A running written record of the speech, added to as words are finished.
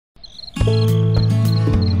Good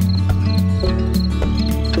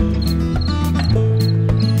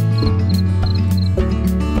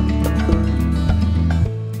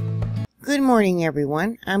morning,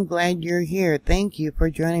 everyone. I'm glad you're here. Thank you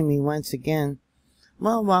for joining me once again.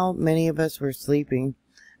 Well, while many of us were sleeping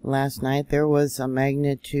last night, there was a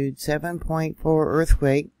magnitude 7.4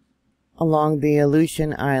 earthquake along the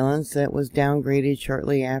Aleutian Islands that was downgraded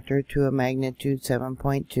shortly after to a magnitude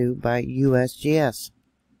 7.2 by USGS.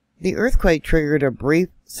 The earthquake triggered a brief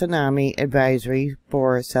tsunami advisory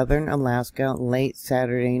for southern Alaska late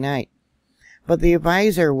Saturday night, but the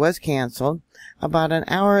advisor was canceled. About an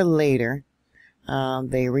hour later,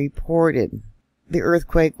 they reported. The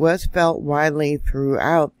earthquake was felt widely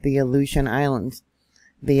throughout the Aleutian Islands,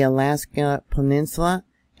 the Alaska Peninsula,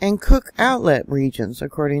 and Cook Outlet regions,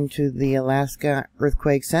 according to the Alaska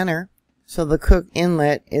Earthquake Center. So the Cook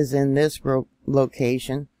Inlet is in this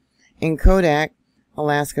location. In Kodak,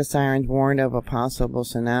 Alaska sirens warned of a possible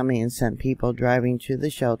tsunami and sent people driving to the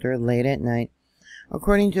shelter late at night,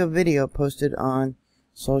 according to a video posted on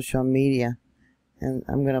social media. And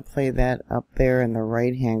I'm going to play that up there in the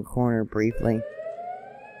right-hand corner briefly.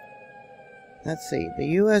 Let's see. The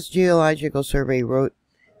U.S. Geological Survey wrote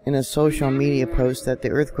in a social media post that the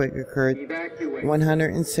earthquake occurred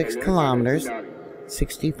 106 kilometers,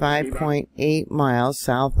 65.8 miles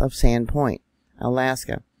south of Sand Point,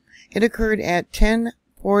 Alaska. It occurred at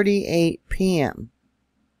 10:48 p.m.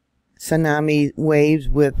 Tsunami waves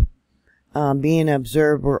with being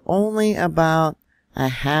observed were only about a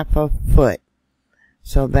half a foot.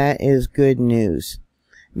 So that is good news.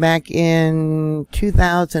 Back in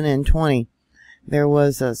 2020, there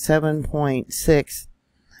was a 7.6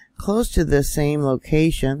 close to the same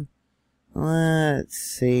location. Let's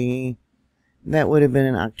see. That would have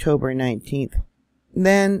been on October 19th.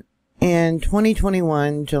 Then in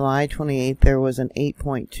 2021, July 28th, there was an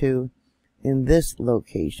 8.2 in this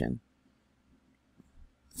location.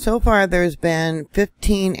 So far, there's been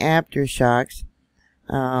 15 aftershocks.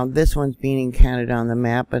 This one's being counted on the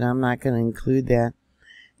map, but I'm not going to include that.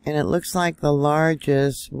 And it looks like the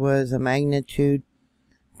largest was a magnitude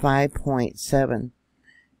 5.7.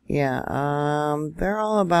 Yeah, they're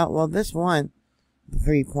all about, well, this one,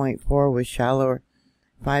 3.4, was shallower,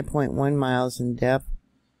 5.1 miles in depth.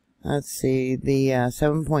 Let's see, the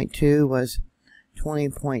 7.2 was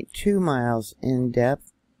 20.2 miles in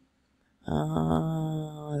depth.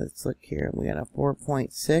 Let's look here. We got a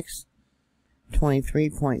 4.6.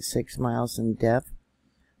 23.6 miles in depth,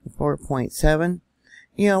 4.7.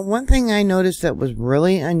 You know, one thing I noticed that was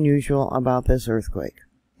really unusual about this earthquake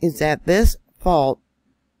is that this fault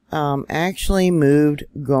actually moved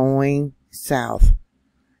going south.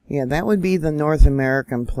 Yeah, that would be the North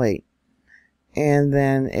American plate. And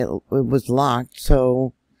then it was locked,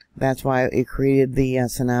 so that's why it created the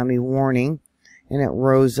tsunami warning, and it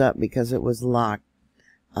rose up because it was locked.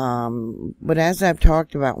 But as I've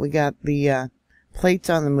talked about, we got the plates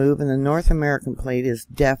on the move, and the North American plate is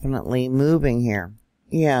definitely moving here.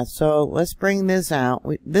 Yeah, so let's bring this out.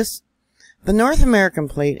 The North American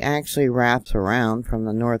plate actually wraps around from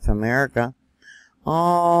the North America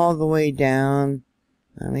all the way down.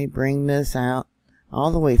 Let me bring this out all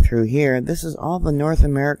the way through here. This is all the North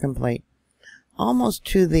American plate, almost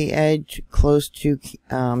to the edge close to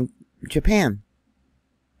Japan.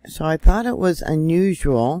 So I thought it was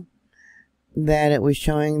unusual that it was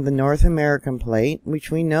showing the North American plate, which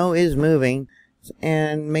we know is moving,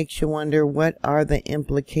 and makes you wonder what are the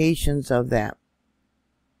implications of that.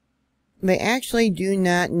 They actually do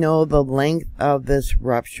not know the length of this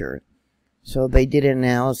rupture, so they did an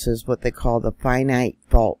analysis, what they call the finite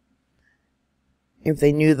fault. If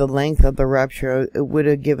they knew the length of the rupture, it would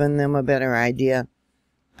have given them a better idea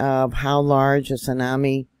of how large a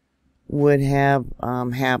tsunami would have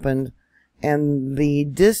happened and the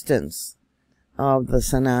distance of the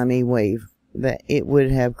tsunami wave that it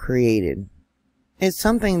would have created. It's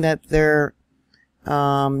something that they're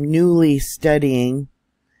newly studying,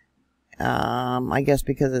 I guess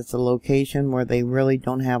because it's a location where they really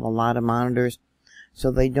don't have a lot of monitors,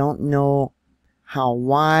 so they don't know how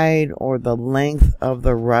wide or the length of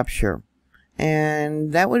the rupture.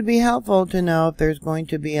 And that would be helpful to know if there's going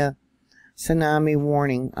to be a tsunami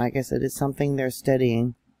warning. Like I said, it's something they're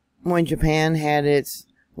studying. When Japan had its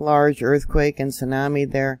large earthquake and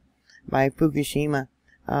tsunami there by Fukushima,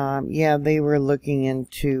 yeah, they were looking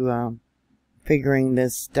into figuring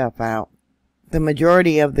this stuff out. The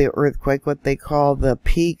majority of the earthquake, what they call the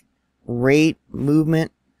peak rate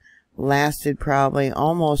movement, lasted probably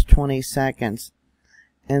almost 20 seconds.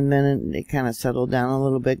 And then it kind of settled down a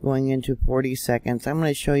little bit, going into 40 seconds. I'm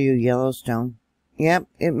going to show you Yellowstone. Yep,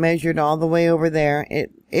 it measured all the way over there.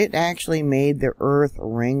 It actually made the earth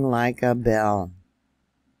ring like a bell.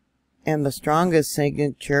 And the strongest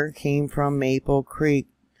signature came from Maple Creek.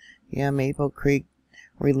 Yeah, Maple Creek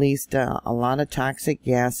released a lot of toxic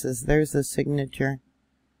gases. There's the signature.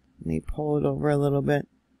 Let me pull it over a little bit.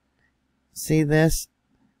 See this?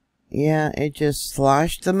 Yeah, it just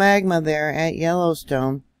sloshed the magma there at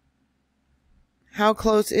Yellowstone. How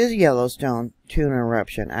close is Yellowstone to an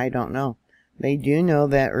eruption? I don't know. They do know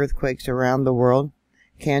that earthquakes around the world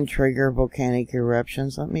can trigger volcanic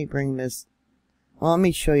eruptions. Let me bring this. Well, let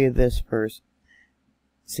me show you this first.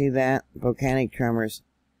 See that? Volcanic tremors.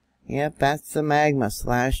 Yep, that's the magma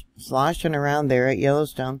sloshing around there at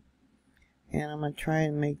Yellowstone. And I'm going to try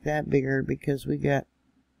and make that bigger because we got,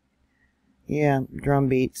 yeah, drum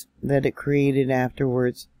beats that it created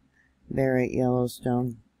afterwards there at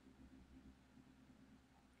Yellowstone.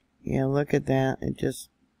 Yeah, look at that. It just,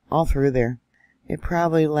 all through there. It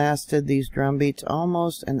probably lasted, these drum beats,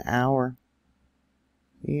 almost an hour.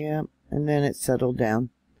 Yeah, and then it settled down.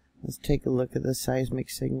 Let's take a look at the seismic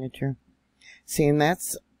signature. See, and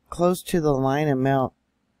that's close to the line of melt.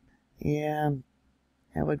 Yeah,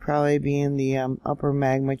 that would probably be in the upper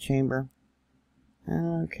magma chamber.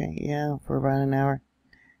 Okay, yeah, for about an hour.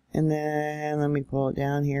 And then, let me pull it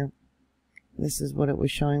down here. This is what it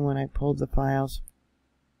was showing when I pulled the files.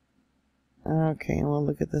 Okay, and we'll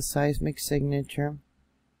look at the seismic signature.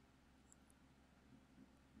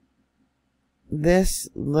 This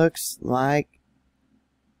looks like,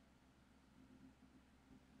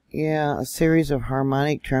 yeah, a series of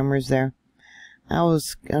harmonic tremors there. I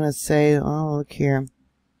was gonna say, oh, look here.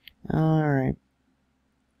 Alright.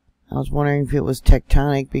 I was wondering if it was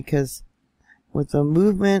tectonic because with the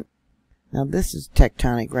movement, now this is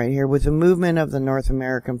tectonic right here, with the movement of the North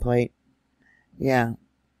American plate, yeah,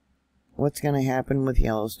 what's going to happen with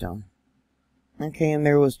Yellowstone? Okay, and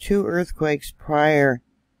there was 2 earthquakes prior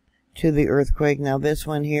to the earthquake. Now this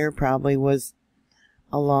one here probably was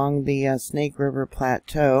along the Snake River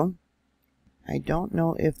Plateau. I don't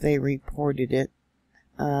know if they reported it.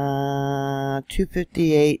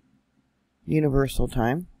 2:58 Universal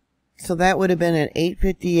Time. So that would have been at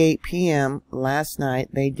 8:58 p.m. last night.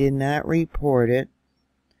 They did not report it.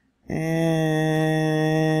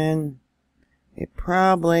 And it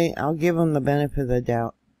probably, I'll give them the benefit of the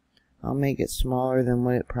doubt. I'll make it smaller than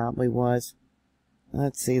what it probably was.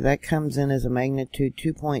 Let's see, that comes in as a magnitude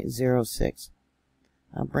 2.06.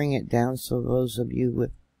 I'll bring it down so those of you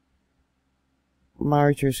with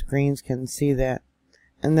larger screens can see that.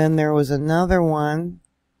 And then there was another one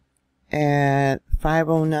at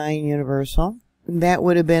 5:09 Universal. That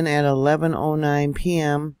would have been at 11:09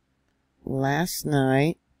 p.m. last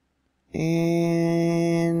night.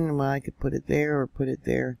 And, well, I could put it there or put it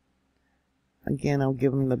there. Again, I'll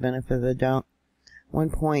give them the benefit of the doubt.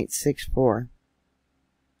 1.64.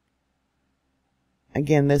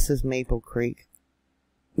 Again, this is Maple Creek.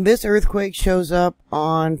 This earthquake shows up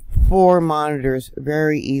on 4 monitors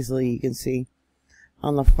very easily, you can see.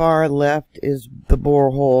 On the far left is the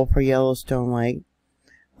borehole for Yellowstone Lake.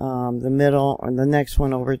 The middle, or the next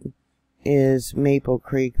one over, is Maple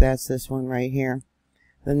Creek. That's this one right here.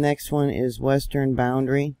 The next one is Western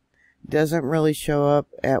Boundary. Doesn't really show up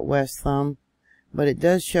at West Thumb, but it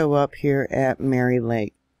does show up here at Mary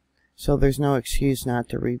Lake. So there's no excuse not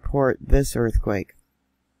to report this earthquake.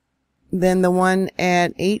 Then the one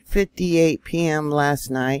at 8:58 p.m.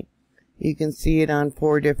 last night, you can see it on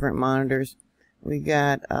 4 different monitors. We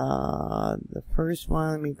got the first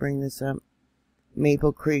one, let me bring this up,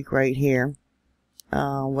 Maple Creek right here,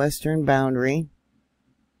 Western Boundary,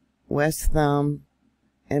 West Thumb,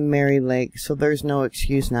 and Mary Lake. So there's no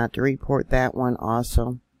excuse not to report that one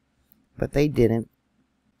also, but they didn't.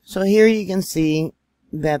 So here you can see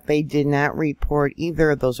that they did not report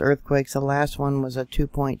either of those earthquakes. The last one was a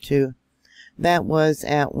 2.2. That was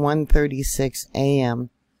at 1:36 a.m.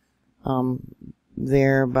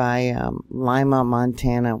 There by Lima,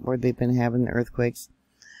 Montana, where they've been having the earthquakes.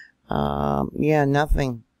 Yeah,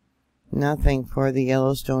 nothing for the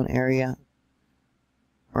Yellowstone area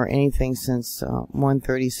or anything since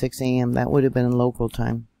 1:36 a.m. That would have been local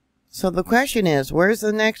time. So the question is, where's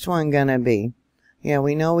the next one gonna be? Yeah,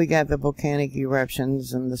 we know we got the volcanic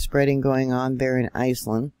eruptions and the spreading going on there in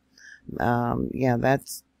Iceland. Yeah,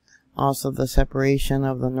 that's also the separation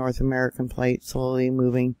of the North American plate slowly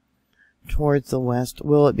moving towards the west.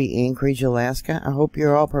 Will it be Anchorage, Alaska? I hope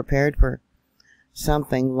you're all prepared for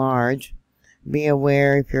something large. Be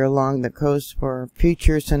aware if you're along the coast for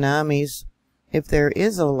future tsunamis if there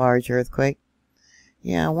is a large earthquake.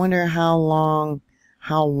 Yeah, I wonder how long,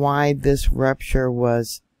 how wide this rupture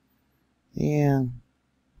was. Yeah.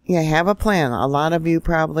 yeah, have a plan. A lot of you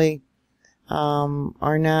probably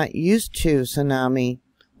are not used to tsunami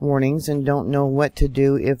warnings and don't know what to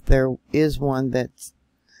do if there is one that's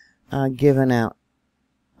given out.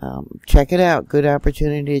 Check it out. Good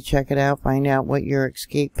opportunity to check it out. Find out what your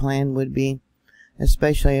escape plan would be,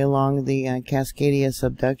 especially along the Cascadia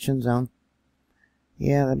subduction zone.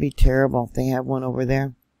 Yeah, that'd be terrible if they have one over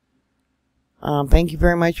there. Thank you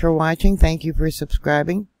very much for watching. Thank you for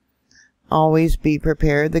subscribing. Always be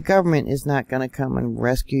prepared. The government is not going to come and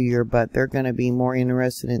rescue your butt. They're going to be more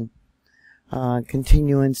interested in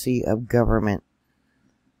continuancy of government.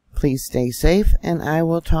 Please stay safe, and I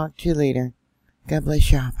will talk to you later. God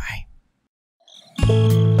bless you. Bye.